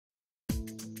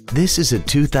This is a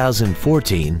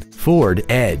 2014 Ford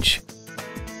Edge.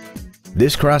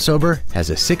 This crossover has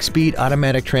a 6-speed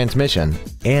automatic transmission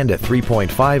and a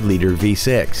 3.5-liter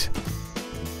V6.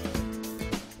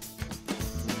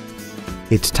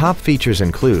 Its top features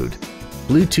include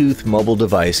Bluetooth mobile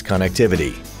device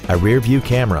connectivity, a rear-view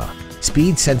camera,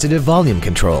 speed-sensitive volume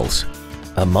controls,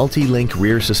 a multi-link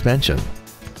rear suspension,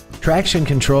 traction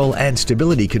control and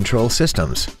stability control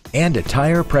systems, and a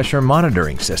tire pressure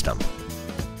monitoring system.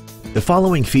 The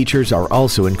following features are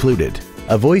also included: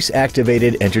 a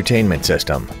voice-activated entertainment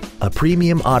system, a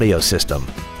premium audio system,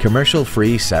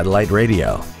 commercial-free satellite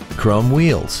radio, chrome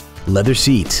wheels, leather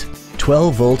seats,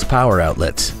 12-volt power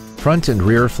outlets, front and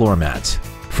rear floor mats,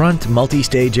 front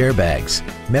multi-stage airbags,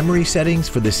 memory settings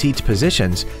for the seat's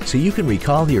positions so you can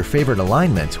recall your favorite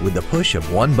alignment with the push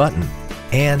of one button.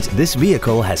 And this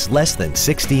vehicle has less than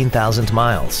 16,000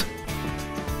 miles.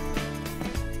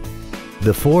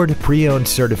 The Ford Pre-Owned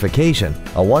certification,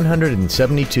 a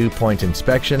 172-point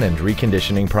inspection and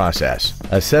reconditioning process,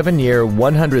 a 7-year,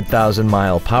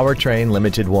 100,000-mile powertrain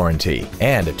limited warranty,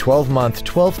 and a 12-month,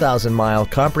 12,000-mile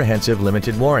comprehensive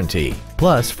limited warranty,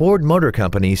 plus Ford Motor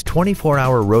Company's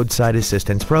 24-hour roadside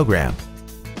assistance program.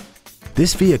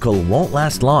 This vehicle won't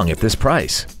last long at this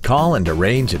price. Call and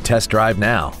arrange a test drive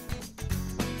now.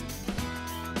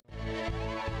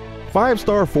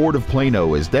 5-Star Ford of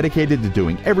Plano is dedicated to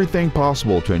doing everything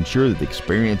possible to ensure that the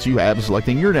experience you have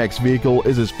selecting your next vehicle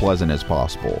is as pleasant as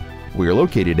possible. We are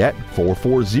located at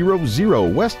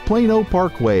 4400 West Plano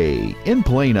Parkway in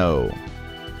Plano.